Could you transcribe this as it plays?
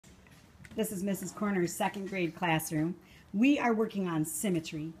This is Mrs. Corner's second grade classroom. We are working on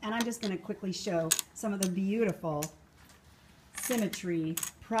symmetry, and I'm just going to quickly show some of the beautiful symmetry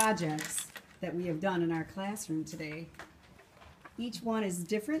projects that we have done in our classroom today. Each one is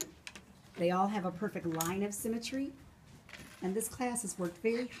different. They all have a perfect line of symmetry, and this class has worked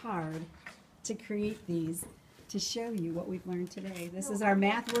very hard to create these to show you what we've learned today. This is our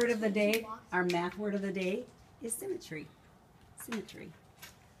math word of the day. Our math word of the day is symmetry. Symmetry.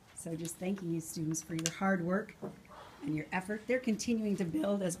 So just thanking you students for your hard work and your effort. They're continuing to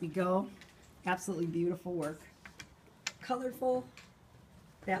build as we go. Absolutely beautiful work. Colorful.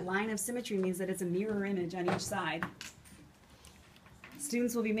 That line of symmetry means that it's a mirror image on each side.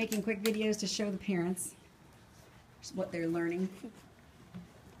 Students will be making quick videos to show the parents what they're learning.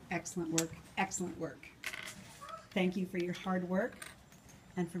 Excellent work. Excellent work. Thank you for your hard work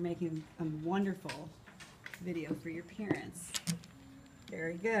and for making a wonderful video for your parents.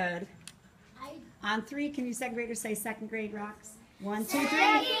 Very good. On three, can you second graders say second grade rocks? 1, 2, 3.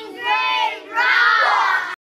 Second grade!